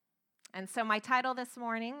And so my title this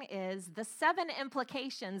morning is The 7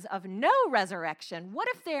 Implications of No Resurrection. What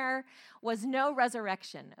if there was no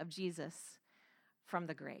resurrection of Jesus from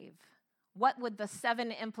the grave? What would the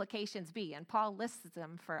 7 implications be? And Paul lists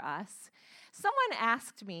them for us. Someone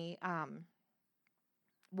asked me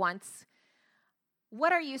once,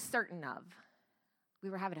 what are you certain of? We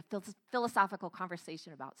were having a philosophical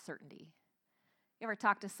conversation about certainty. You ever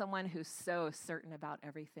talk to someone who's so certain about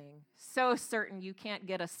everything? So certain you can't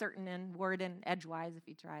get a certain word in edgewise if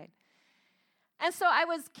you tried. And so I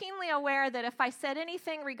was keenly aware that if I said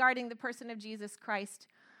anything regarding the person of Jesus Christ,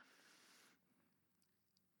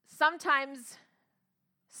 sometimes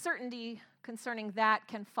certainty concerning that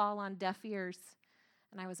can fall on deaf ears.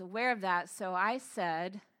 And I was aware of that, so I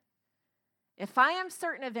said, if I am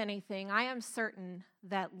certain of anything, I am certain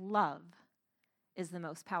that love is the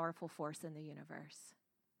most powerful force in the universe.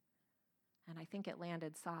 And I think it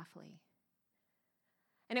landed softly.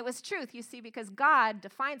 And it was truth, you see, because God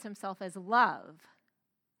defines himself as love.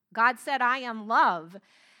 God said, I am love.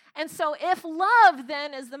 And so if love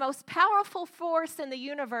then is the most powerful force in the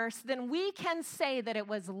universe, then we can say that it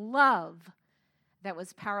was love that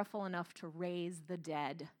was powerful enough to raise the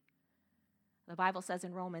dead. The Bible says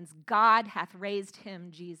in Romans, God hath raised him,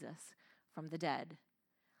 Jesus, from the dead.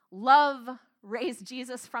 Love raised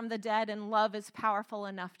Jesus from the dead, and love is powerful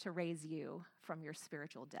enough to raise you from your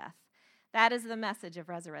spiritual death. That is the message of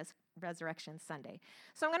Resurrection Sunday.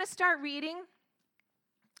 So I'm going to start reading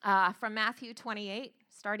from Matthew 28,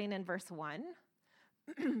 starting in verse 1.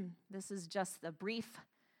 This is just the brief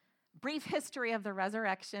history of the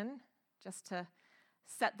resurrection, just to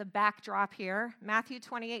set the backdrop here. Matthew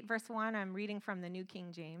 28, verse 1, I'm reading from the New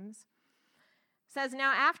King James. It says,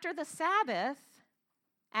 now after the Sabbath,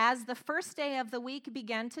 as the first day of the week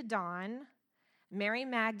began to dawn, Mary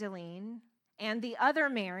Magdalene and the other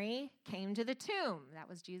Mary came to the tomb. That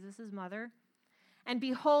was Jesus' mother. And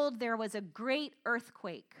behold, there was a great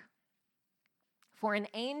earthquake, for an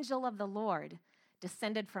angel of the Lord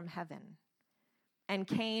descended from heaven and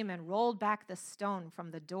came and rolled back the stone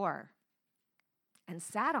from the door and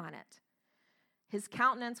sat on it. His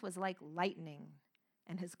countenance was like lightning,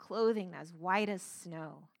 and his clothing as white as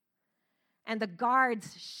snow. And the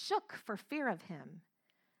guards shook for fear of him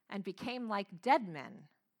and became like dead men.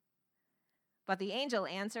 But the angel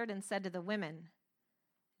answered and said to the women,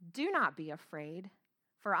 do not be afraid,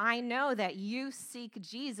 for I know that you seek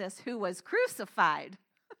Jesus who was crucified.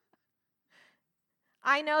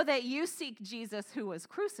 I know that you seek Jesus who was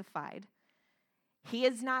crucified. He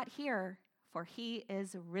is not here, for he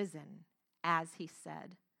is risen, as he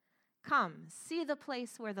said. Come, see the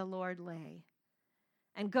place where the Lord lay.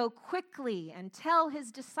 And go quickly and tell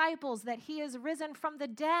his disciples that he is risen from the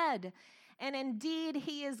dead. And indeed,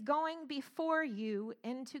 he is going before you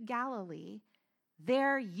into Galilee.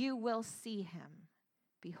 There you will see him.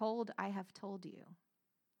 Behold, I have told you.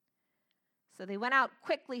 So they went out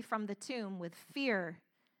quickly from the tomb with fear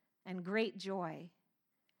and great joy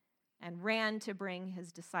and ran to bring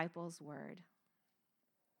his disciples word.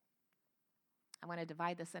 I want to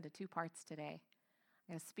divide this into 2 parts today.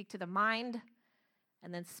 I'm going to speak to the mind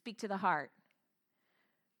and then speak to the heart.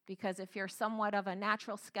 Because if you're somewhat of a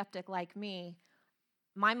natural skeptic like me,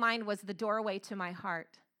 my mind was the doorway to my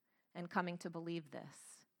heart and coming to believe this.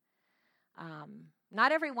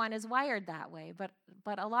 Not everyone is wired that way, but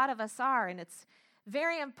a lot of us are, and it's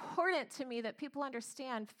very important to me that people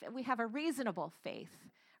understand we have a reasonable faith.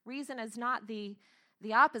 Reason is not the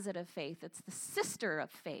opposite of faith. It's the sister of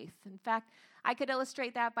faith. In fact, I could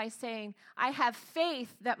illustrate that by saying, I have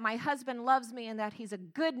faith that my husband loves me and that he's a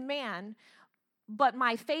good man, but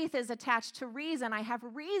my faith is attached to reason. I have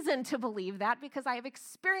reason to believe that because I have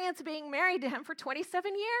experienced being married to him for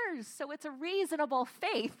 27 years. So it's a reasonable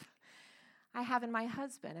faith I have in my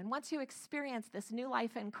husband. And once you experience this new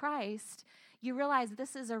life in Christ, you realize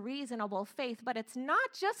this is a reasonable faith, but it's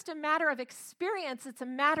not just a matter of experience, it's a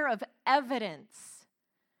matter of evidence.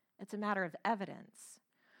 It's a matter of evidence.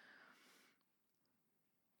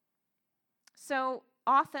 So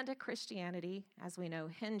authentic Christianity, as we know,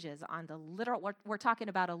 hinges on the literal, we're talking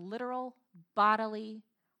about a literal bodily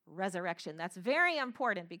resurrection. That's very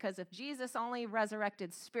important because if Jesus only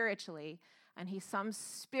resurrected spiritually and he's some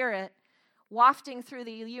spirit wafting through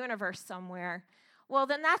the universe somewhere, well,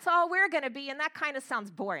 then that's all we're going to be, and that kind of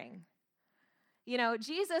sounds boring. You know,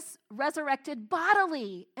 Jesus resurrected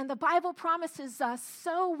bodily, and the Bible promises us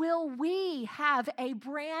so will we have a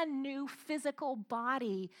brand new physical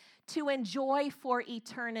body to enjoy for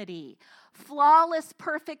eternity. Flawless,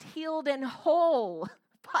 perfect, healed, and whole,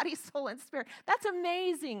 body, soul, and spirit. That's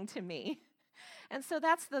amazing to me. And so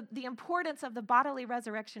that's the importance of the bodily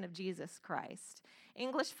resurrection of Jesus Christ.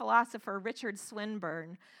 English philosopher Richard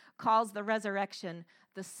Swinburne calls the resurrection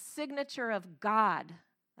the signature of God.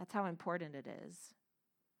 That's how important it is.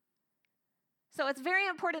 So it's very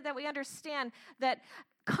important that we understand that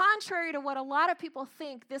contrary to what a lot of people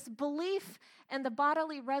think, this belief in the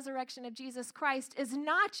bodily resurrection of Jesus Christ is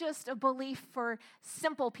not just a belief for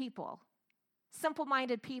simple people,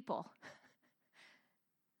 simple-minded people.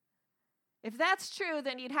 If that's true,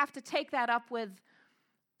 then you'd have to take that up with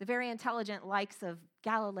the very intelligent likes of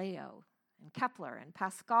Galileo and Kepler and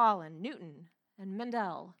Pascal and Newton and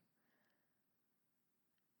Mendel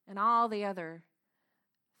and all the other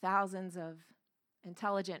thousands of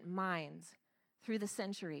intelligent minds through the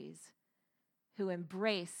centuries who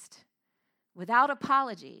embraced, without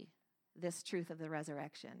apology, this truth of the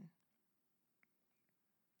resurrection.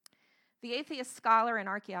 The atheist scholar and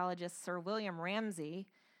archaeologist Sir William Ramsay,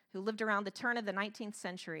 who lived around the turn of the 19th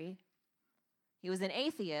century, he was an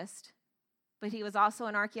atheist, but he was also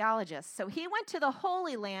an archaeologist. So he went to the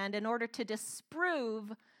Holy Land in order to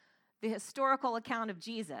disprove the historical account of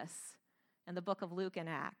Jesus in the book of Luke and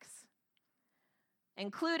Acts,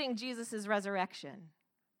 including Jesus' resurrection.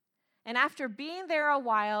 And after being there a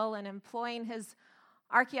while and employing his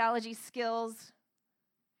archaeology skills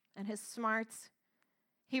and his smarts,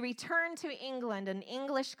 he returned to England, an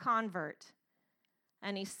English convert,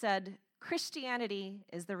 and he said, "Christianity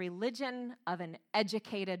is the religion of an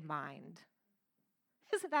educated mind."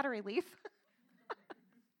 Isn't that a relief?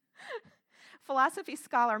 Philosophy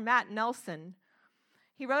scholar Matt Nelson,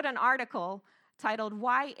 he wrote an article titled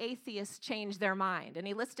 "Why Atheists Change Their Mind," and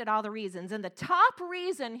he listed all the reasons. And the top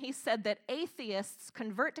reason he said that atheists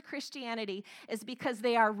convert to Christianity is because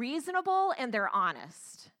they are reasonable and they're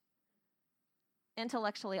honest,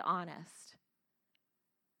 intellectually honest.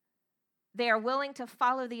 They are willing to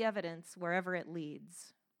follow the evidence wherever it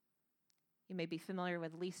leads. You may be familiar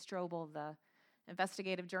with Lee Strobel, the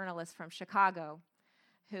investigative journalist from Chicago,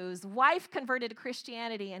 whose wife converted to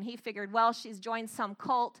Christianity, and he figured, well, she's joined some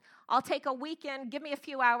cult. I'll take a weekend, give me a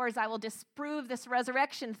few hours, I will disprove this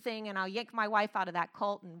resurrection thing, and I'll yank my wife out of that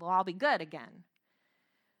cult, and we'll all be good again.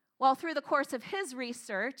 Well, through the course of his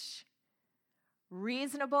research,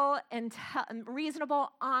 reasonable,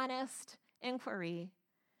 honest inquiry,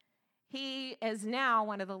 he is now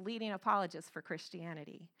one of the leading apologists for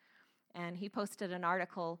Christianity. And he posted an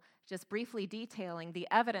article just briefly detailing the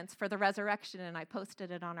evidence for the resurrection, and I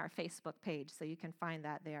posted it on our Facebook page, so you can find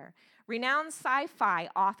that there. Renowned sci-fi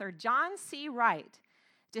author John C. Wright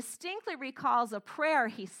distinctly recalls a prayer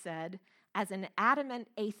he said as an adamant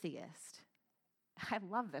atheist. I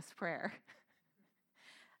love this prayer.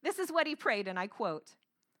 This is what he prayed, and I quote,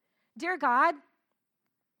 "Dear God,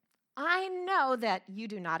 I know that you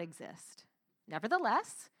do not exist.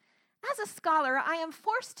 Nevertheless, as a scholar, I am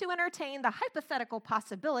forced to entertain the hypothetical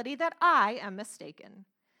possibility that I am mistaken.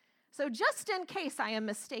 So just in case I am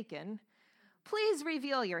mistaken, please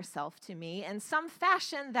reveal yourself to me in some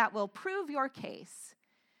fashion that will prove your case.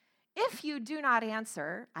 If you do not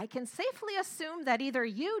answer, I can safely assume that either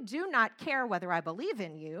you do not care whether I believe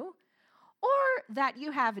in you, or that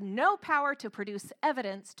you have no power to produce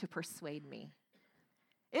evidence to persuade me.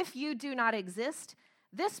 If you do not exist,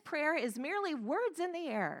 this prayer is merely words in the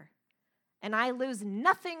air, and I lose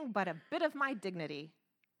nothing but a bit of my dignity.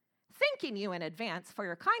 Thanking you in advance for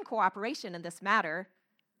your kind cooperation in this matter,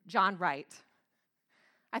 John Wright."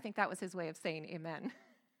 I think that was his way of saying amen.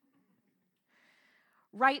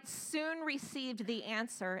 Wright soon received the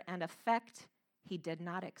answer and effect he did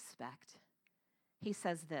not expect. He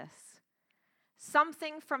says this,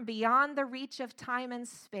 "Something from beyond the reach of time and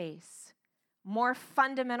space, more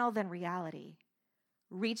fundamental than reality,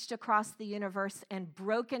 reached across the universe and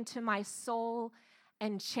broke into my soul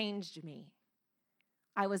and changed me.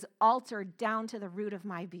 I was altered down to the root of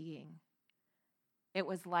my being. It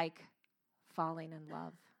was like falling in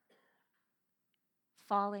love."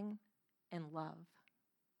 Falling in love.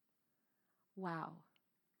 Wow.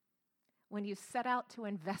 When you set out to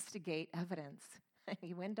investigate evidence and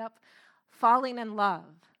you end up falling in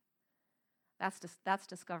love, that's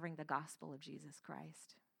discovering the gospel of Jesus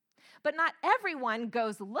Christ. But not everyone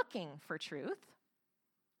goes looking for truth.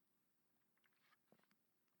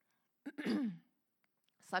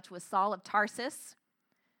 Such was Saul of Tarsus.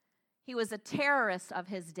 He was a terrorist of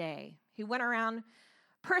his day. He went around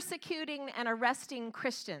persecuting and arresting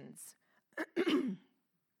Christians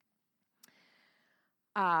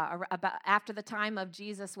after the time of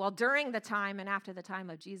Jesus, during the time and after the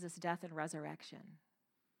time of Jesus' death and resurrection.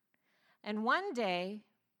 And one day,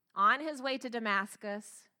 on his way to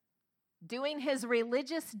Damascus, doing his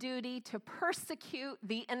religious duty to persecute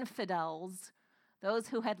the infidels those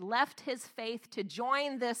who had left his faith to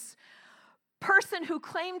join this person who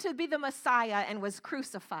claimed to be the Messiah and was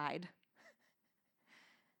crucified.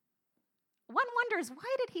 One wonders,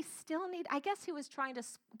 why did he still need, I guess he was trying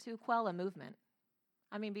to quell a movement.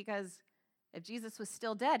 I mean, because if Jesus was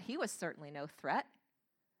still dead, he was certainly no threat.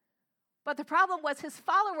 But the problem was his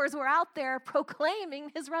followers were out there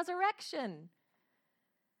proclaiming his resurrection.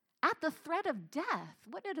 At the threat of death,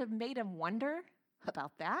 wouldn't it have made him wonder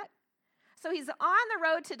about that? So he's on the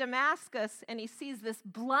road to Damascus, and he sees this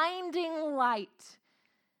blinding light.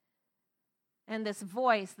 And this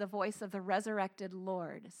voice, the voice of the resurrected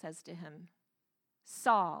Lord, says to him,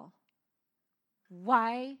 Saul,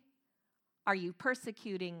 why are you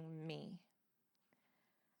persecuting me?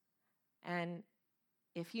 And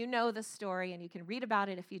if you know the story, and you can read about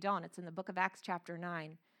it if you don't, it's in the book of Acts chapter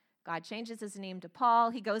 9. God changes his name to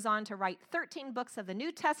Paul. He goes on to write 13 books of the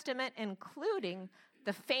New Testament, including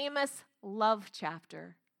the famous love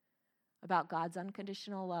chapter about God's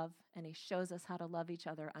unconditional love, and he shows us how to love each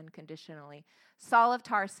other unconditionally. Saul of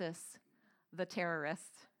Tarsus, the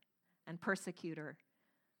terrorist and persecutor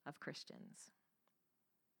of Christians.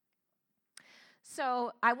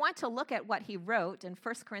 So I want to look at what he wrote in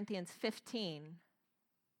 1 Corinthians 15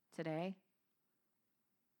 today.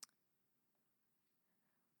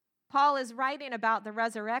 Paul is writing about the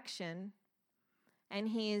resurrection, and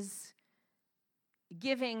he's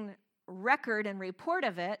giving record and report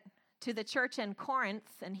of it to the church in Corinth,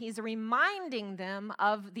 and he's reminding them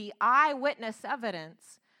of the eyewitness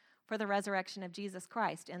evidence for the resurrection of Jesus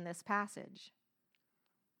Christ in this passage.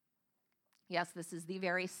 Yes, this is the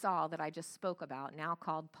very Saul that I just spoke about, now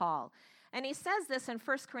called Paul. And he says this in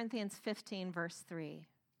 1 Corinthians 15, verse 3.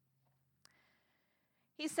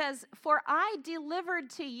 He says, For I delivered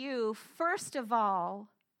to you, first of all,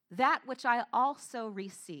 that which I also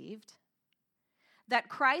received, that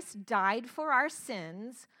Christ died for our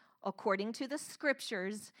sins according to the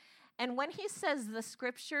Scriptures. And when he says the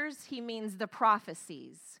Scriptures, he means the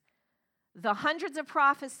prophecies, the hundreds of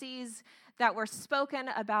prophecies that were spoken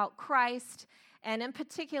about Christ, and in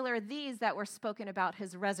particular, these that were spoken about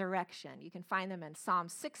his resurrection. You can find them in Psalm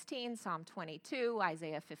 16, Psalm 22,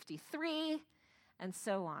 Isaiah 53, and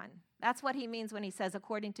so on. That's what he means when he says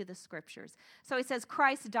according to the Scriptures. So he says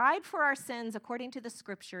Christ died for our sins according to the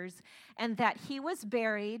Scriptures, and that he was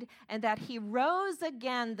buried, and that he rose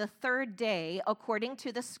again the third day according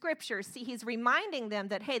to the Scriptures. See, he's reminding them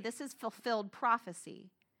that, hey, this is fulfilled prophecy.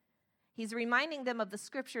 He's reminding them of the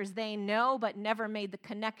Scriptures they know but never made the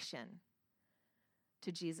connection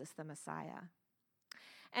to Jesus the Messiah.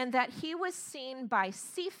 And that he was seen by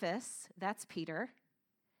Cephas, that's Peter,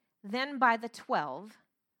 then by the 12,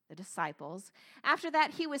 the disciples. After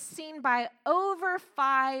that, he was seen by over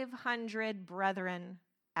 500 brethren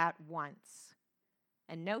at once.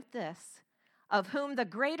 And note this, of whom the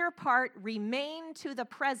greater part remain to the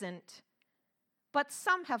present, but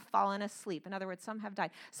some have fallen asleep. In other words, some have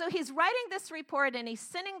died. So he's writing this report, and he's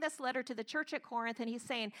sending this letter to the church at Corinth, and he's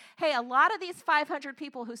saying, hey, a lot of these 500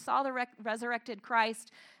 people who saw the resurrected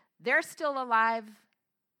Christ, they're still alive.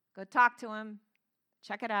 Go talk to them.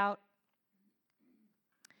 Check it out.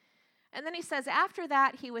 And then he says, after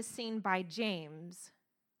that, he was seen by James,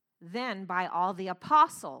 then by all the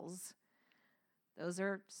apostles. Those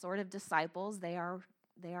are sort of disciples. They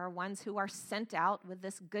are ones who are sent out with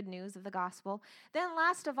this good news of the gospel. Then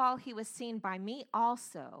last of all, he was seen by me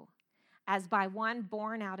also, as by one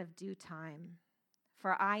born out of due time.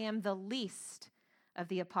 For I am the least of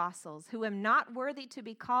the apostles, who am not worthy to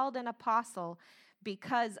be called an apostle,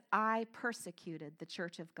 because I persecuted the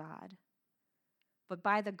church of God. But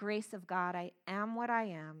by the grace of God, I am what I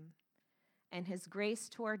am, and his grace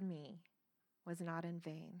toward me was not in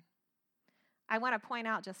vain. I want to point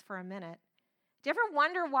out just for a minute, do you ever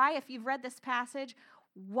wonder why, if you've read this passage,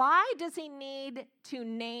 why does he need to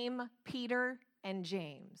name Peter and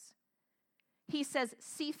James? He says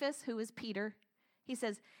Cephas, who is Peter. He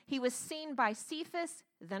says he was seen by Cephas,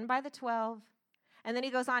 then by the 12. And then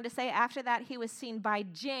he goes on to say after that he was seen by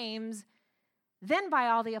James, then by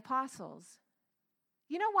all the apostles.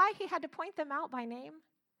 You know why he had to point them out by name?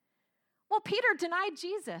 Well, Peter denied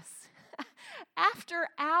Jesus. After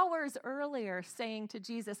hours earlier saying to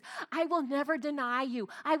Jesus, I will never deny you.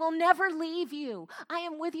 I will never leave you. I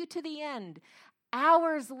am with you to the end.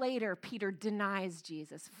 Hours later, Peter denies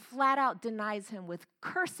Jesus, flat out denies him with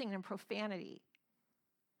cursing and profanity.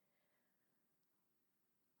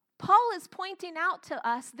 Paul is pointing out to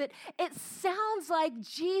us that it sounds like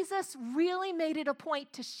Jesus really made it a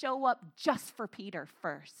point to show up just for Peter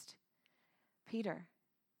first. Peter,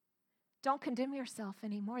 Don't condemn yourself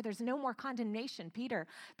anymore. There's no more condemnation, Peter.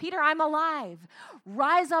 Peter, I'm alive.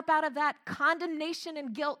 Rise up out of that condemnation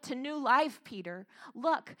and guilt to new life, Peter.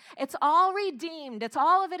 Look, it's all redeemed.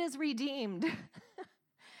 All of it is redeemed.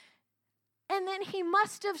 And then he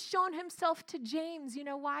must have shown himself to James. You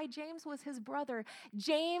know why? James was his brother.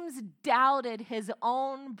 James doubted his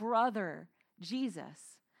own brother,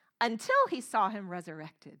 Jesus, until he saw him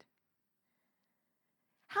resurrected.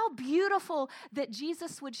 How beautiful that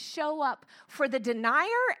Jesus would show up for the denier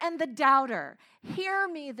and the doubter. Hear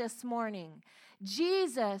me this morning.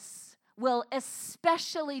 Jesus will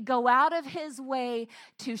especially go out of his way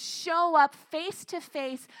to show up face to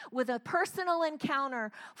face with a personal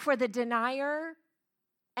encounter for the denier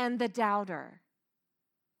and the doubter.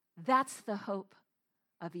 That's the hope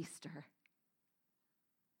of Easter.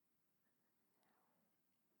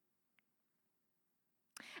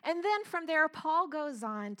 And then from there, Paul goes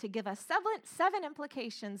on to give us seven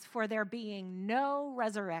implications for there being no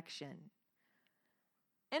resurrection.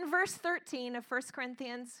 In verse 13 of 1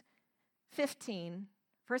 Corinthians 15,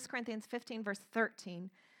 verse 13,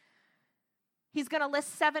 he's going to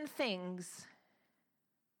list 7 things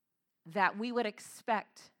that we would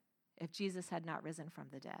expect if Jesus had not risen from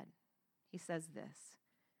the dead. He says this,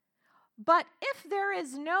 "But if there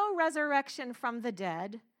is no resurrection from the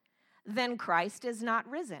dead, then Christ is not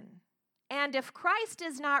risen. And if Christ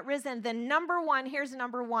is not risen, then here's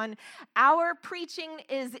number one, our preaching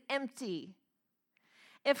is empty.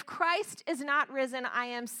 If Christ is not risen, I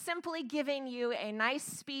am simply giving you a nice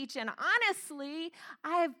speech, and honestly,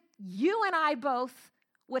 you and I both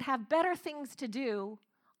would have better things to do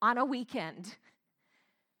on a weekend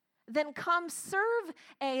than come serve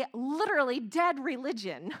a literally dead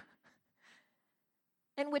religion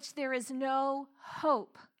in which there is no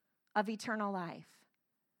hope of eternal life.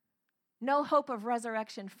 No hope of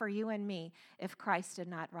resurrection for you and me if Christ did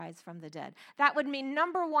not rise from the dead." That would mean,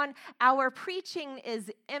 number one, our preaching is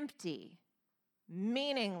empty,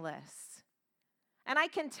 meaningless. And I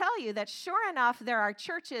can tell you that sure enough, there are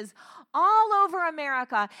churches all over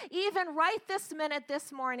America, even right this minute,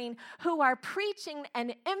 this morning, who are preaching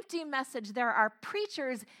an empty message. There are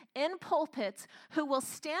preachers in pulpits who will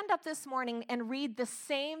stand up this morning and read the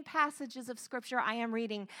same passages of Scripture I am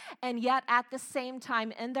reading, and yet at the same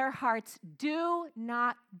time, in their hearts, do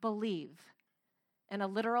not believe in a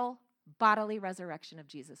literal bodily resurrection of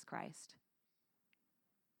Jesus Christ.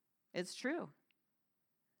 It's true.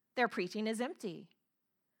 Their preaching is empty,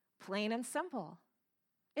 plain and simple.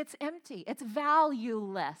 It's empty. It's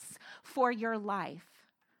valueless for your life.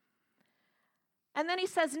 And then he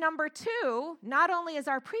says, number two, not only is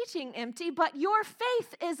our preaching empty, but your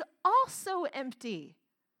faith is also empty.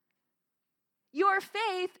 Your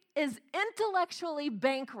faith is intellectually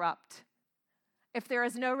bankrupt if there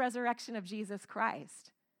is no resurrection of Jesus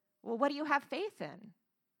Christ. Well, what do you have faith in?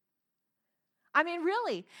 I mean,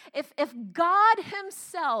 really, if God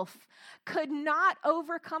himself could not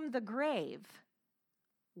overcome the grave,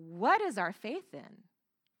 what is our faith in?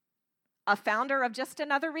 A founder of just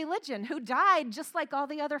another religion who died just like all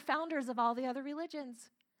the other founders of all the other religions.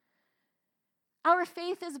 Our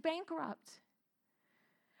faith is bankrupt.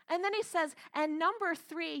 And then he says, and number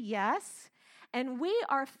three, yes, and we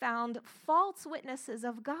are found false witnesses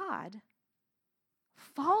of God.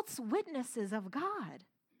 False witnesses of God.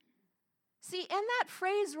 See, in that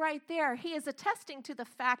phrase right there, he is attesting to the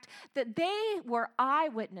fact that they were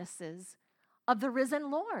eyewitnesses of the risen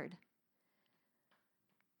Lord.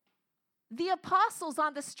 The apostles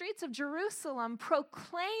on the streets of Jerusalem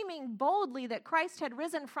proclaiming boldly that Christ had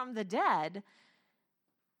risen from the dead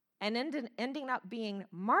and ending up being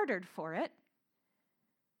martyred for it.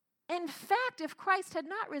 In fact, if Christ had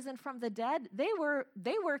not risen from the dead, they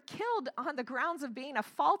were killed on the grounds of being a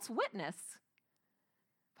false witness.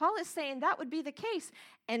 Paul is saying that would be the case.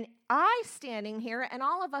 And I, standing here, and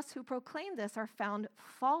all of us who proclaim this are found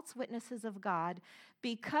false witnesses of God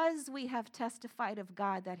because we have testified of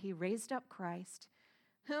God that he raised up Christ,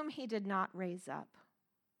 whom he did not raise up,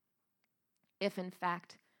 if in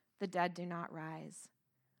fact the dead do not rise.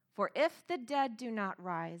 For if the dead do not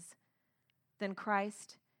rise, then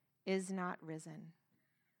Christ is not risen.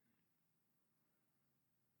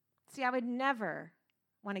 See, I would never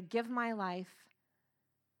want to give my life,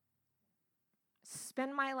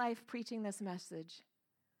 spend my life preaching this message,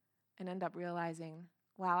 and end up realizing,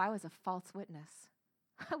 wow, I was a false witness.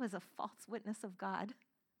 I was a false witness of God.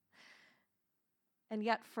 And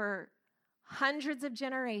yet for hundreds of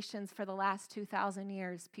generations, for the last 2,000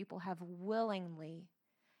 years, people have willingly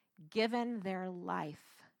given their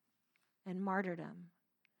life in martyrdom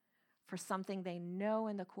for something they know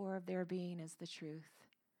in the core of their being is the truth.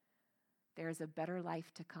 there's a better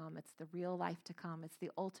life to come. It's the real life to come. It's the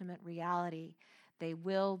ultimate reality. They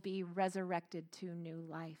will be resurrected to new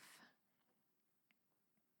life.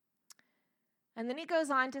 And then he goes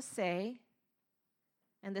on to say,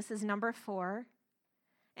 and this is number 4,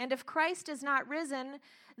 and if Christ is not risen,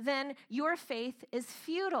 then your faith is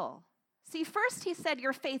futile. See, first he said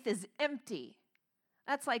your faith is empty.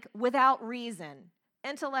 That's like without reason,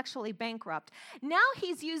 intellectually bankrupt. Now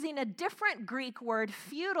he's using a different Greek word,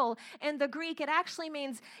 futile. In the Greek, it actually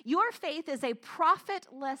means your faith is a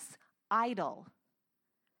profitless idol.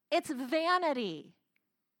 It's vanity.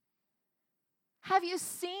 Have you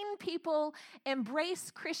seen people embrace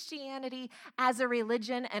Christianity as a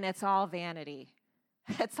religion and it's all vanity?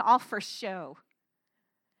 It's all for show.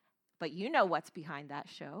 But you know what's behind that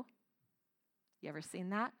show. You ever seen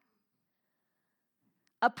that?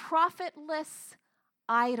 A profitless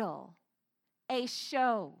idol, a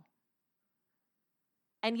show.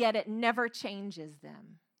 And yet it never changes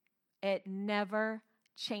them. It never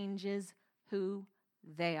changes who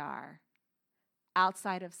they are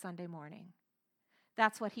outside of Sunday morning.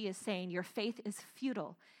 That's what he is saying. Your faith is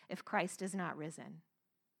futile if Christ is not risen.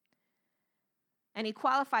 And he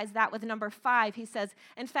qualifies that with number 5. He says,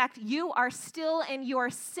 in fact, you are still in your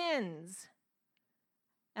sins.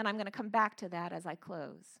 And I'm going to come back to that as I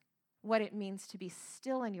close, what it means to be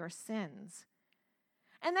still in your sins.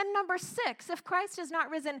 And then number 6, if Christ is not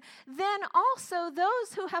risen, then also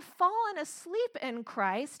those who have fallen asleep in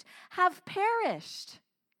Christ have perished.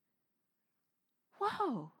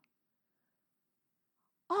 Whoa.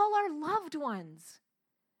 All our loved ones,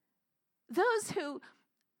 those who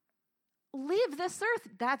leave this earth,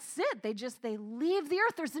 that's it. They leave the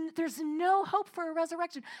earth. There's no hope for a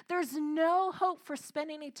resurrection. There's no hope for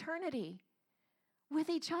spending eternity with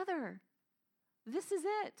each other. This is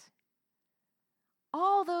it.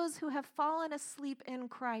 All those who have fallen asleep in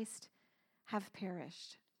Christ have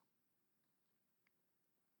perished.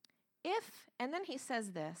 And then he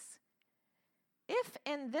says this, if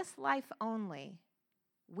in this life only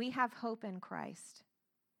we have hope in Christ,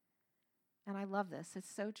 and I love this, it's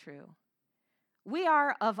so true. We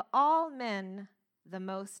are of all men the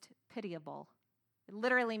most pitiable. It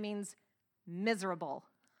literally means miserable.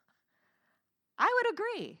 I would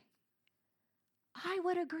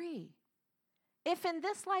agree. If in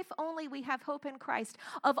this life only we have hope in Christ,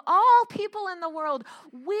 of all people in the world,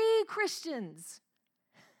 we Christians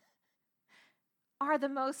are the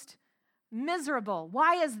most miserable.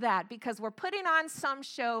 Why is that? Because we're putting on some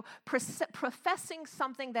show, professing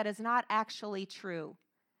something that is not actually true.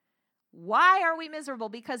 Why are we miserable?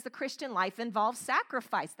 Because the Christian life involves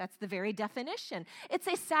sacrifice. That's the very definition. It's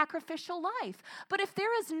a sacrificial life. But if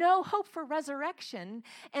there is no hope for resurrection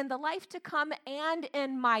in the life to come and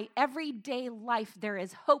in my everyday life, there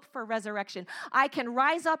is hope for resurrection. I can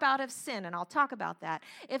rise up out of sin, and I'll talk about that.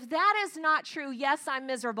 If that is not true, yes, I'm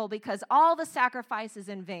miserable because all the sacrifice is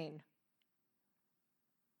in vain.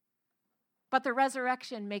 But the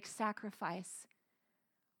resurrection makes sacrifice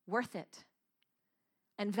worth it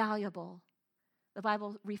and valuable. The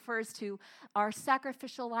Bible refers to our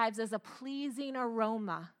sacrificial lives as a pleasing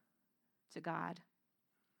aroma to God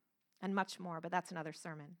and much more, but that's another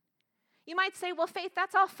sermon. You might say, well, Faith,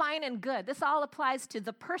 that's all fine and good. This all applies to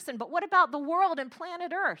the person, but what about the world and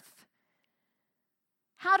planet Earth?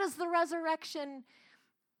 How does the resurrection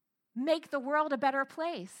make the world a better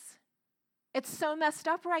place? It's so messed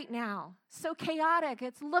up right now, so chaotic.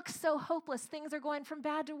 It looks so hopeless. Things are going from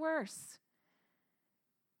bad to worse.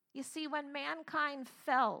 You see, when mankind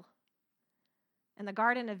fell in the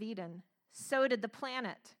Garden of Eden, so did the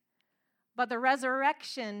planet. But the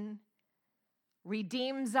resurrection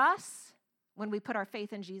redeems us when we put our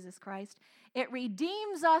faith in Jesus Christ. It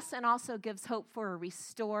redeems us and also gives hope for a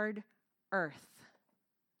restored earth.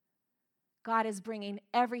 God is bringing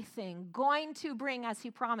everything, going to bring, as he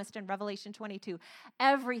promised in Revelation 22,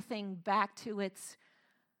 everything back to its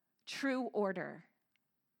true order.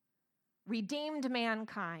 Redeemed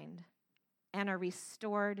mankind and a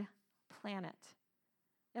restored planet.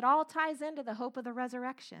 It all ties into the hope of the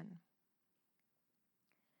resurrection.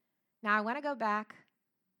 Now, I want to go back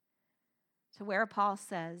to where Paul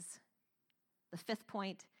says, the 5th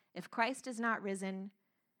point, if Christ is not risen,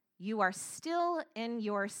 you are still in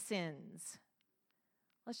your sins.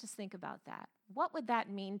 Let's just think about that. What would that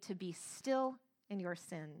mean to be still in your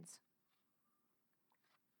sins?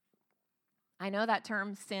 I know that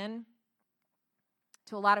term sin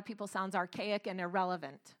to a lot of people sounds archaic and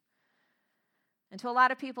irrelevant. And to a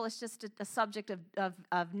lot of people, it's just a subject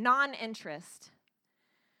of non-interest.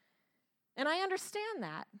 And I understand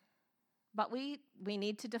that. But we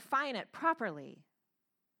need to define it properly.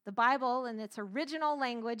 The Bible, in its original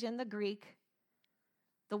language in the Greek,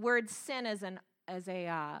 the word sin is an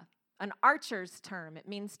archer's term. It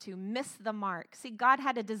means to miss the mark. See, God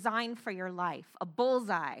had a design for your life, a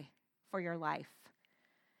bullseye for your life.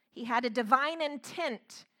 He had a divine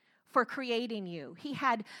intent for creating you. He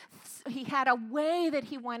had a way that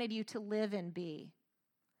he wanted you to live and be.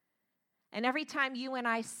 And every time you and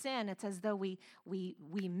I sin, it's as though we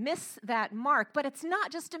miss that mark. But it's not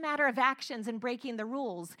just a matter of actions and breaking the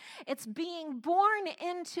rules. It's being born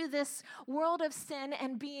into this world of sin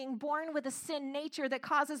and being born with a sin nature that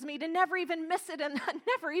causes me to never even miss it and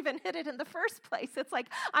never even hit it in the first place. It's like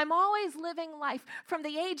I'm always living life from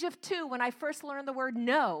the age of 2 when I first learned the word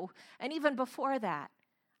no. And even before that,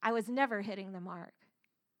 I was never hitting the mark,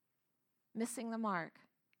 missing the mark.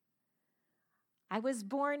 I was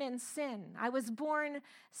born in sin. I was born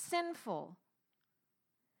sinful.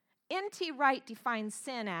 N.T. Wright defines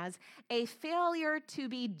sin as a failure to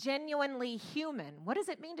be genuinely human. What does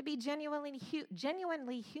it mean to be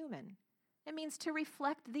genuinely human? It means to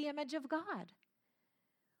reflect the image of God.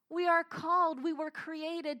 We were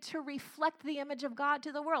created to reflect the image of God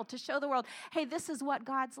to the world, to show the world, hey, this is what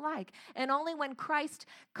God's like. And only when Christ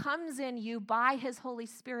comes in you by his Holy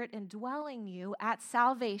Spirit indwelling you at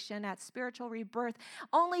salvation, at spiritual rebirth,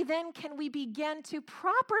 only then can we begin to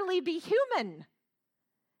properly be human,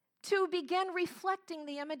 to begin reflecting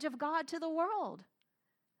the image of God to the world.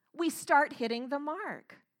 We start hitting the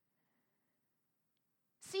mark.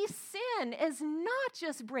 See, sin is not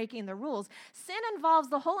just breaking the rules. Sin involves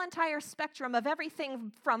the whole entire spectrum of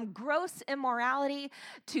everything from gross immorality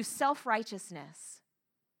to self-righteousness.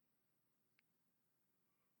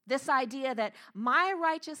 This idea that my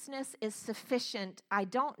righteousness is sufficient, I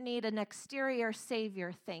don't need an exterior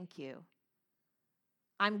savior, thank you.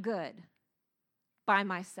 I'm good by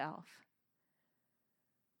myself.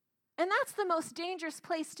 And that's the most dangerous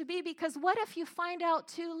place to be, because what if you find out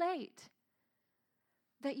too late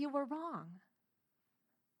that you were wrong?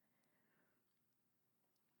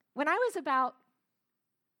 When I was about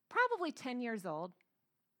probably 10 years old,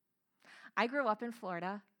 I grew up in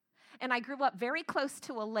Florida, and I grew up very close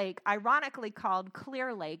to a lake, ironically called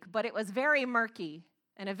Clear Lake, but it was very murky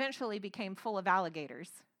and eventually became full of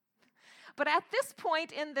alligators. But at this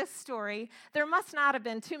point in this story, there must not have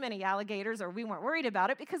been too many alligators, or we weren't worried about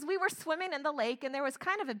it, because we were swimming in the lake, and there was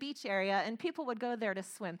kind of a beach area, and people would go there to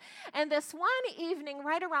swim. And this one evening,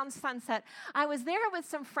 right around sunset, I was there with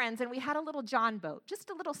some friends, and we had a little John boat, just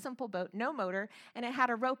a little simple boat, no motor, and it had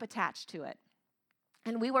a rope attached to it.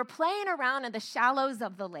 And we were playing around in the shallows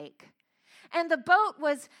of the lake. And the boat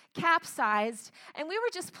was capsized, and we were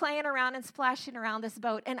just playing around and splashing around this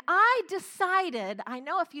boat. And I decided, I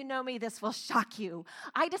know if you know me, this will shock you.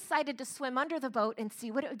 I decided to swim under the boat and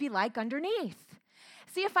see what it would be like underneath.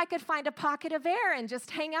 See if I could find a pocket of air and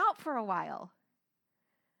just hang out for a while.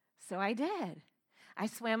 So I did. I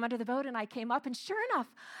swam under the boat, and I came up, and sure enough,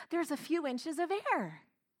 there's a few inches of air.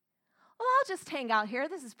 Well, I'll just hang out here.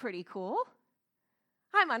 This is pretty cool.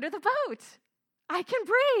 I'm under the boat. I can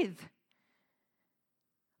breathe.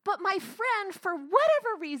 But my friend, for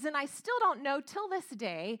whatever reason, I still don't know till this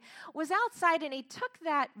day, was outside, and he took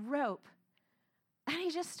that rope and he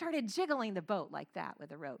just started jiggling the boat like that with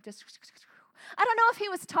the rope. Just, I don't know if he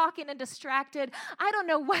was talking and distracted. I don't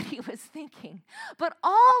know what he was thinking. But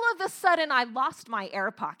all of a sudden, I lost my air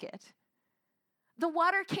pocket. The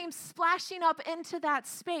water came splashing up into that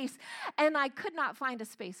space, and I could not find a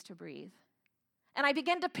space to breathe. And I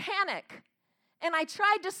began to panic. And I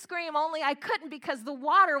tried to scream, only I couldn't, because the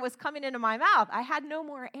water was coming into my mouth. I had no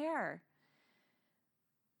more air.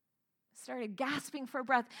 Started gasping for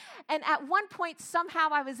breath. And at one point, somehow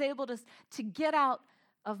I was able to get out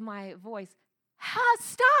of my voice,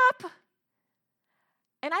 stop!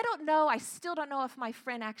 And I still don't know if my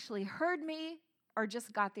friend actually heard me or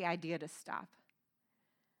just got the idea to stop.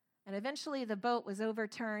 And eventually the boat was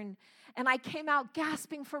overturned, and I came out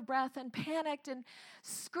gasping for breath and panicked and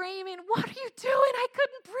screaming, "What are you doing? I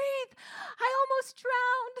couldn't breathe. I almost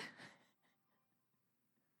drowned."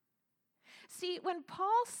 See, when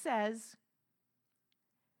Paul says,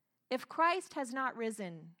 if Christ has not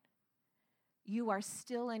risen, you are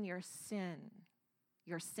still in your sins.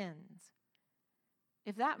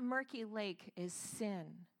 If that murky lake is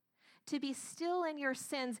sin, to be still in your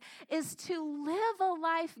sins is to live a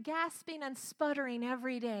life gasping and sputtering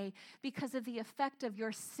every day because of the effect of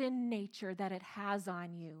your sin nature that it has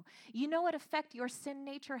on you. You know what effect your sin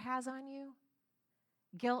nature has on you?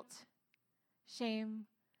 Guilt, shame,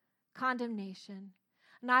 condemnation.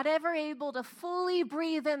 Not ever able to fully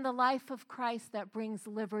breathe in the life of Christ that brings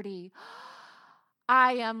liberty.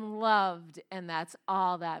 I am loved, and that's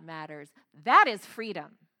all that matters. That is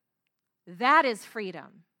freedom. That is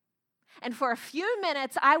freedom. And for a few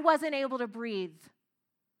minutes, I wasn't able to breathe.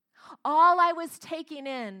 All I was taking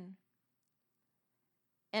in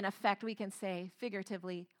effect, we can say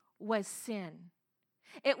figuratively, was sin.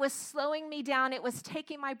 It was slowing me down. It was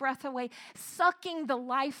taking my breath away, sucking the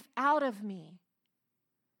life out of me.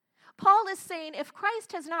 Paul is saying, if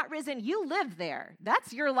Christ has not risen, you live there.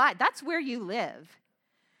 That's your life. That's where you live.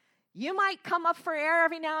 You might come up for air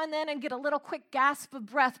every now and then and get a little quick gasp of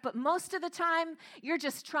breath, but most of the time, you're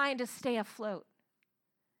just trying to stay afloat.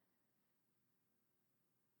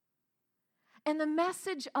 And the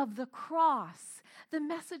message of the cross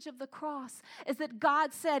is that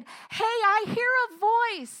God said, hey, I hear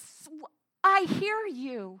a voice. I hear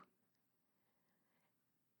you.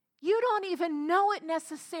 You don't even know it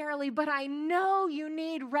necessarily, but I know you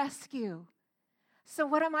need rescue. So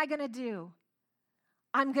what am I going to do?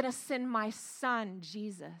 I'm going to send my son,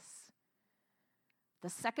 Jesus, the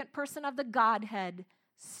second person of the Godhead,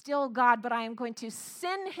 still God, but I am going to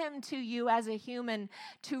send him to you as a human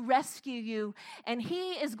to rescue you. And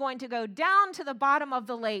he is going to go down to the bottom of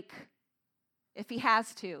the lake, if he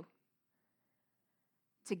has to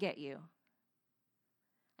get you.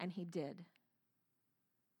 And he did.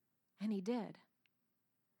 And he did.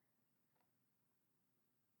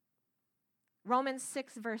 Romans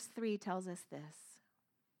 6 verse 3 tells us this.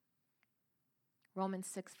 Romans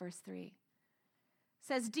 6 verse 3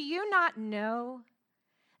 says, do you not know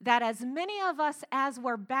that as many of us as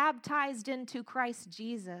were baptized into Christ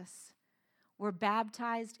Jesus were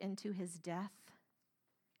baptized into his death?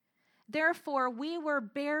 Therefore, we were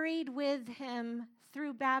buried with him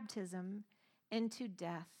through baptism into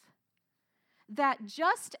death, that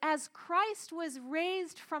just as Christ was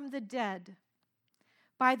raised from the dead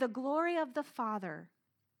by the glory of the Father,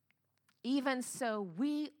 even so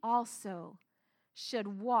we also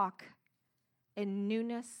should walk in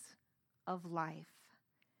newness of life.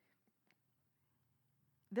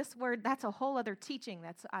 This word, that's a whole other teaching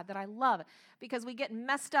that I love, because we get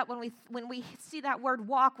messed up when we see that word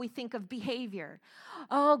walk, we think of behavior.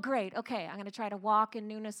 Oh, great. Okay, I'm going to try to walk in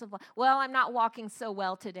newness of life. Well, I'm not walking so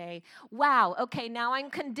well today. Wow. Okay, now I'm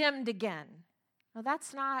condemned again. No,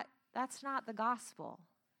 that's not the gospel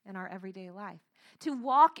in our everyday life. To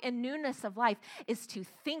walk in newness of life is to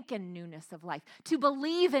think in newness of life, to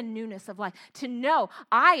believe in newness of life, to know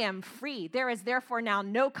I am free. There is therefore now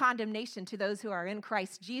no condemnation to those who are in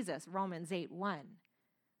Christ Jesus, Romans 8:1.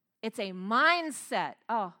 It's a mindset.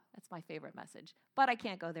 Oh, that's my favorite message, but I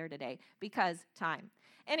can't go there today because time.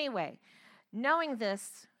 Anyway, knowing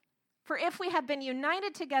this, for if we have been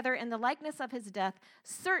united together in the likeness of his death,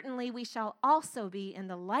 certainly we shall also be in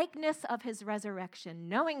the likeness of his resurrection,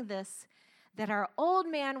 knowing this, that our old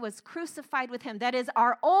man was crucified with him. That is,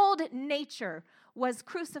 our old nature was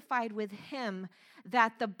crucified with him,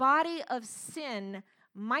 that the body of sin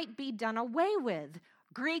might be done away with.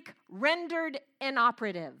 Greek, rendered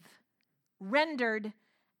inoperative. Rendered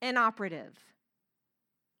inoperative.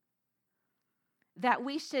 That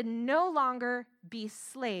we should no longer be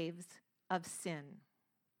slaves of sin.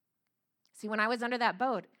 See, when I was under that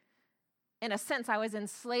boat, in a sense, I was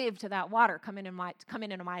enslaved to that water coming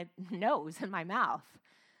into my nose and my mouth.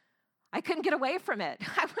 I couldn't get away from it.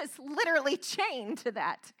 I was literally chained to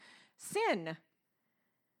that sin.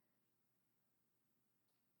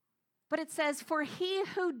 But it says, for he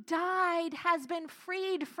who died has been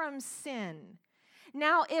freed from sin.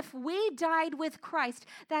 Now, if we died with Christ,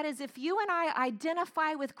 that is, if you and I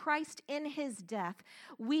identify with Christ in his death,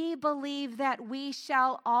 we believe that we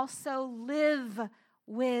shall also live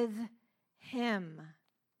with him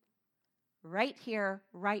right here,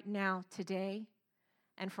 right now, today,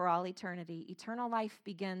 and for all eternity. Eternal life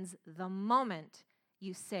begins the moment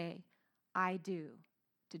you say, I do,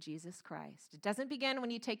 to Jesus Christ. It doesn't begin when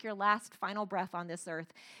you take your last final breath on this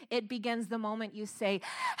earth. It begins the moment you say,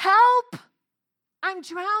 help, I'm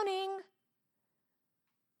drowning.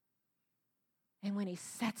 And when he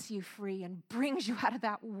sets you free and brings you out of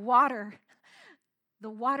that water, the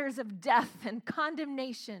waters of death and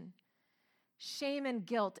condemnation, shame and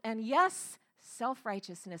guilt, and yes,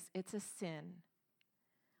 self-righteousness, it's a sin.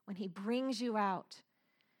 When he brings you out,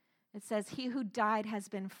 it says, he who died has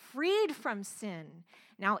been freed from sin.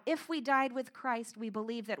 Now, if we died with Christ, we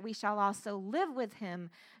believe that we shall also live with him,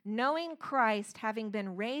 knowing Christ, having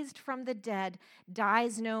been raised from the dead,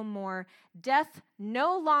 dies no more. Death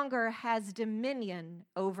no longer has dominion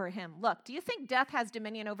over him. Look, do you think death has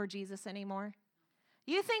dominion over Jesus anymore?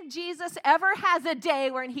 You think Jesus ever has a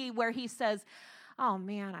day where he says, oh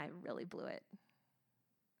man, I really blew it.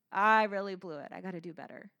 I got to do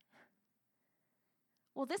better.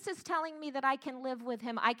 Well, this is telling me that I can live with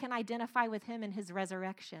him. I can identify with him in his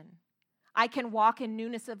resurrection. I can walk in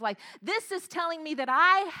newness of life. This is telling me that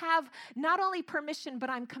I have not only permission, but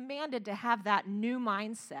I'm commanded to have that new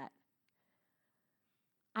mindset.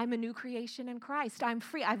 I'm a new creation in Christ. I'm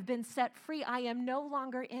free. I've been set free. I am no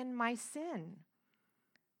longer in my sin.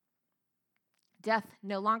 Death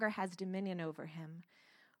no longer has dominion over him.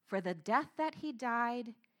 For the death that he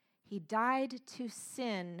died to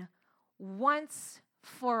sin once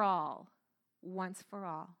for all. Once for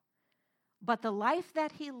all. But the life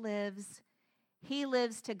that he lives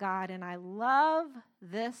to God. And I love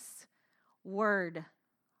this word,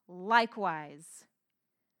 likewise.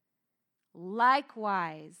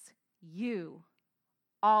 Likewise, you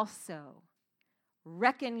also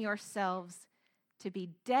reckon yourselves to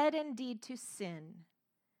be dead indeed to sin,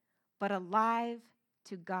 but alive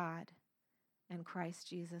to God and Christ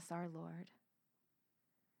Jesus our Lord.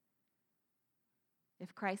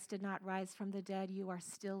 If Christ did not rise from the dead, you are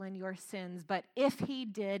still in your sins. But if he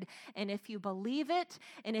did, and if you believe it,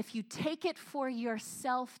 and if you take it for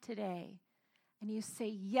yourself today, and you say,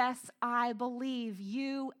 yes, I believe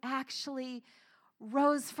you actually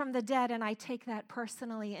rose from the dead, and I take that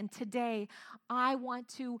personally, and today I want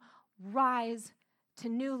to rise to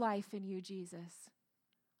new life in you, Jesus.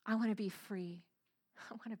 I want to be free.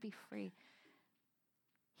 I want to be free.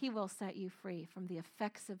 He will set you free from the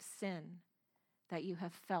effects of sin that you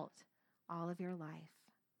have felt all of your life.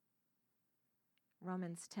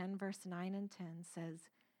 Romans 10, verse 9 and 10 says,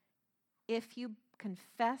 if you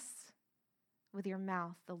confess with your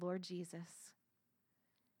mouth the Lord Jesus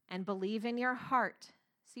and believe in your heart.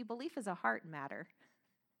 See, belief is a heart matter.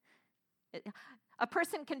 A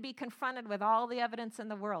person can be confronted with all the evidence in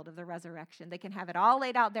the world of the resurrection. They can have it all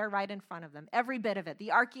laid out there right in front of them, every bit of it,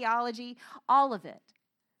 the archaeology, all of it,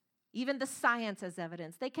 even the science as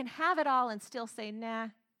evidence. They can have it all and still say, nah,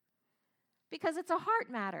 because it's a heart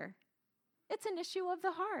matter. It's an issue of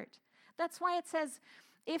the heart. That's why it says,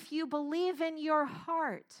 if you believe in your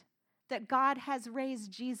heart that God has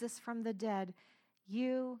raised Jesus from the dead,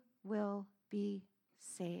 you will be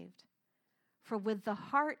saved. For with the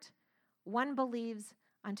heart one believes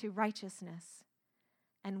unto righteousness,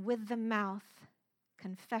 and with the mouth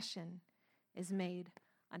confession is made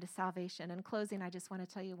unto salvation. In closing, I just want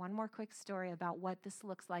to tell you one more quick story about what this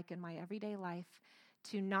looks like in my everyday life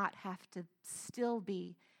to not have to still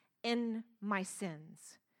be in my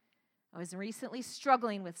sins. I was recently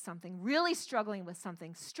struggling with something, really struggling with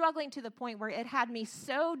something, struggling to the point where it had me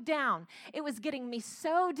so down. It was getting me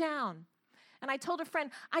so down. And I told a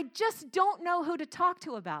friend, I just don't know who to talk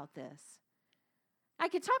to about this. I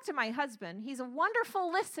could talk to my husband. He's a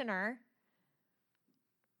wonderful listener,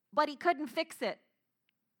 but he couldn't fix it.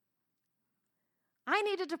 I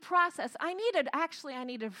needed to process. I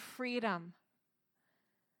needed freedom.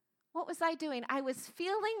 What was I doing? I was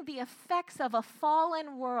feeling the effects of a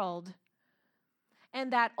fallen world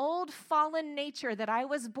and that old fallen nature that I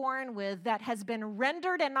was born with that has been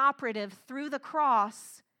rendered inoperative through the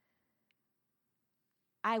cross.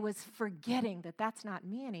 I was forgetting that that's not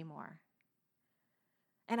me anymore.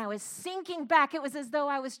 And I was sinking back. It was as though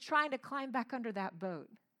I was trying to climb back under that boat.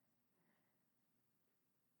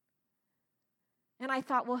 And I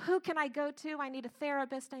thought, well, who can I go to? I need a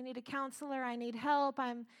therapist. I need a counselor. I need help.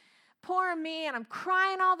 Poor me, and I'm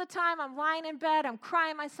crying all the time. I'm lying in bed. I'm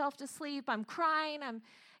crying myself to sleep. I'm crying. I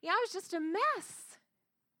was just a mess.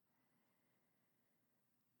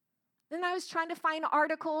 Then I was trying to find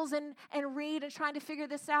articles and read and trying to figure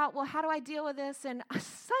this out. Well, how do I deal with this? And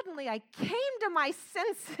suddenly I came to my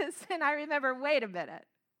senses, and I remember, wait a minute.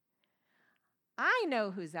 I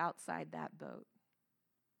know who's outside that boat.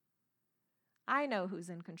 I know who's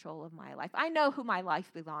in control of my life. I know who my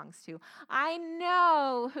life belongs to. I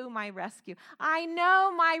know who my rescue. I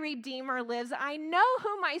know my Redeemer lives. I know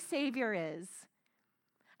who my Savior is.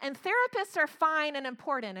 And therapists are fine and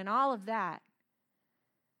important and all of that.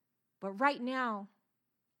 But right now,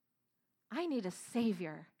 I need a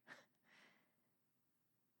Savior.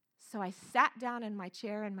 So I sat down in my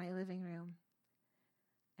chair in my living room.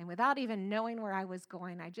 And without even knowing where I was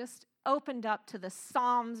going, I just opened up to the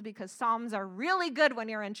Psalms, because Psalms are really good when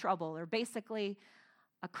you're in trouble. They're basically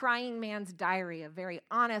a crying man's diary of very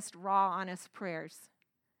honest, raw, honest prayers.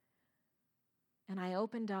 And I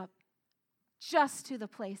opened up just to the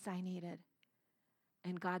place I needed.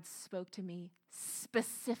 And God spoke to me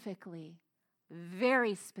specifically,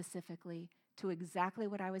 very specifically, to exactly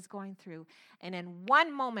what I was going through. And in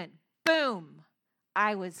one moment, boom,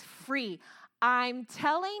 I was free. I'm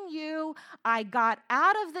telling you, I got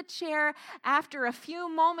out of the chair after a few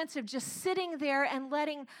moments of just sitting there and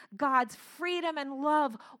letting God's freedom and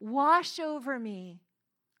love wash over me.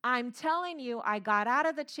 I'm telling you, I got out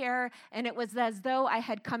of the chair and it was as though I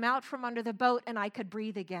had come out from under the boat and I could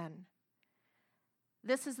breathe again.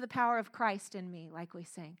 This is the power of Christ in me, like we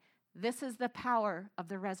sing. This is the power of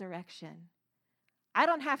the resurrection. I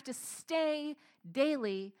don't have to stay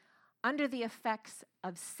daily under the effects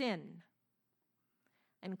of sin,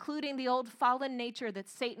 including the old fallen nature that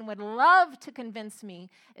Satan would love to convince me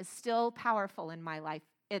is still powerful in my life.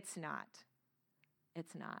 It's not.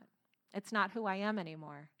 It's not. It's not who I am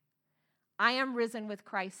anymore. I am risen with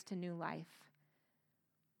Christ to new life.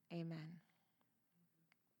 Amen.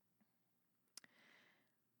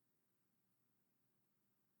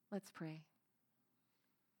 Let's pray.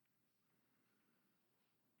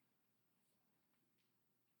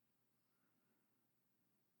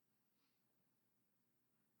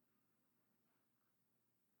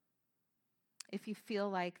 If you feel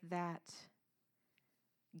like that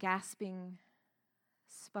gasping,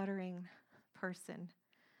 sputtering person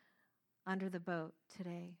under the boat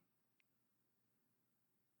today,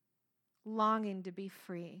 longing to be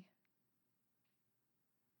free,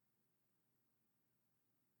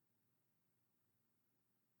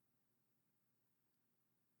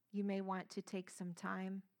 you may want to take some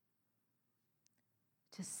time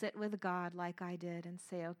to sit with God like I did and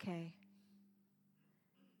say, okay,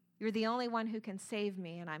 you're the only one who can save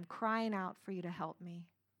me, and I'm crying out for you to help me.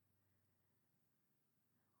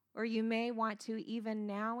 Or you may want to, even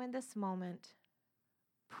now in this moment,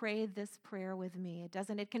 pray this prayer with me.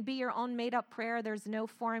 It can be your own made-up prayer. There's no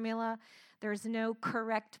formula. There's no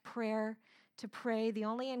correct prayer to pray. The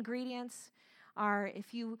only ingredients are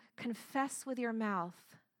if you confess with your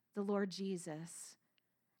mouth the Lord Jesus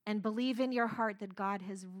and believe in your heart that God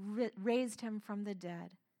has raised him from the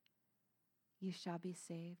dead, you shall be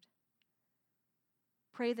saved.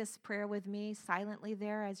 Pray this prayer with me silently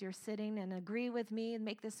there as you're sitting, and agree with me and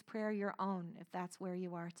make this prayer your own if that's where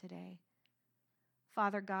you are today.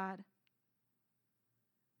 Father God,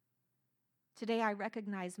 today I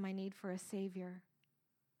recognize my need for a Savior.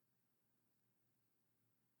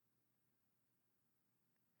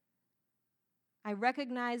 I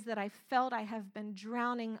recognize that I felt I have been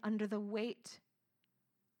drowning under the weight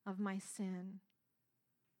of my sin.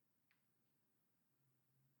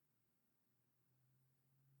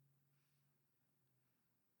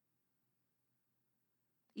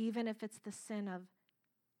 Even if it's the sin of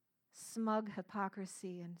smug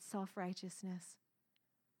hypocrisy and self-righteousness,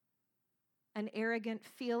 an arrogant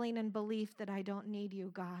feeling and belief that I don't need you,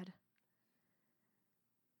 God.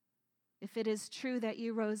 If it is true that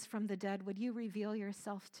you rose from the dead, would you reveal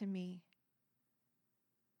yourself to me?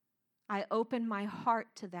 I open my heart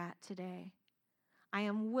to that today. I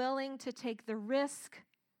am willing to take the risk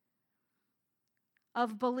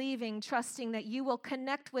of believing, trusting that you will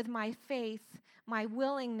connect with my faith, my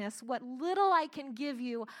willingness, what little I can give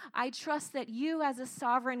you. I trust that you as a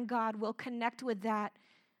sovereign God will connect with that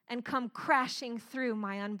and come crashing through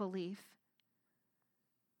my unbelief.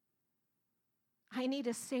 I need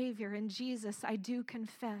a Savior, and Jesus, I do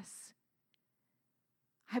confess.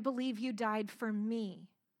 I believe you died for me.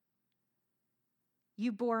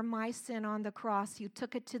 You bore my sin on the cross. You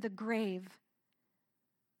took it to the grave.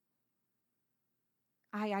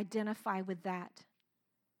 I identify with that,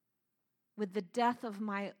 with the death of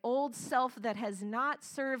my old self that has not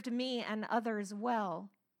served me and others well.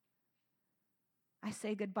 I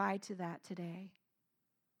say goodbye to that today.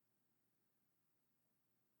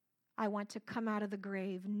 I want to come out of the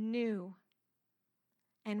grave new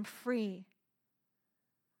and free.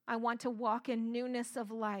 I want to walk in newness of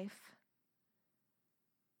life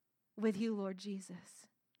with you, Lord Jesus.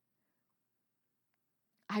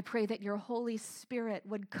 I pray that your Holy Spirit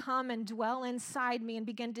would come and dwell inside me and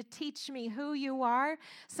begin to teach me who you are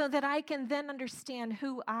so that I can then understand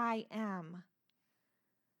who I am,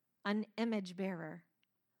 an image bearer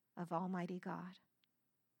of Almighty God.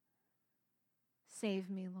 Save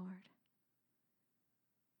me, Lord.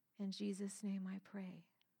 In Jesus' name I pray.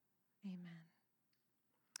 Amen.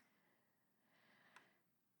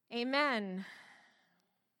 Amen.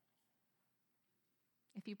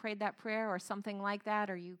 If you prayed that prayer or something like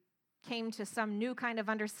that, or you came to some new kind of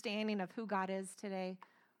understanding of who God is today,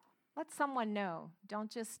 let someone know.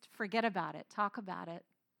 Don't just forget about it. Talk about it.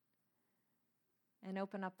 And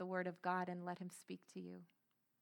open up the Word of God and let Him speak to you.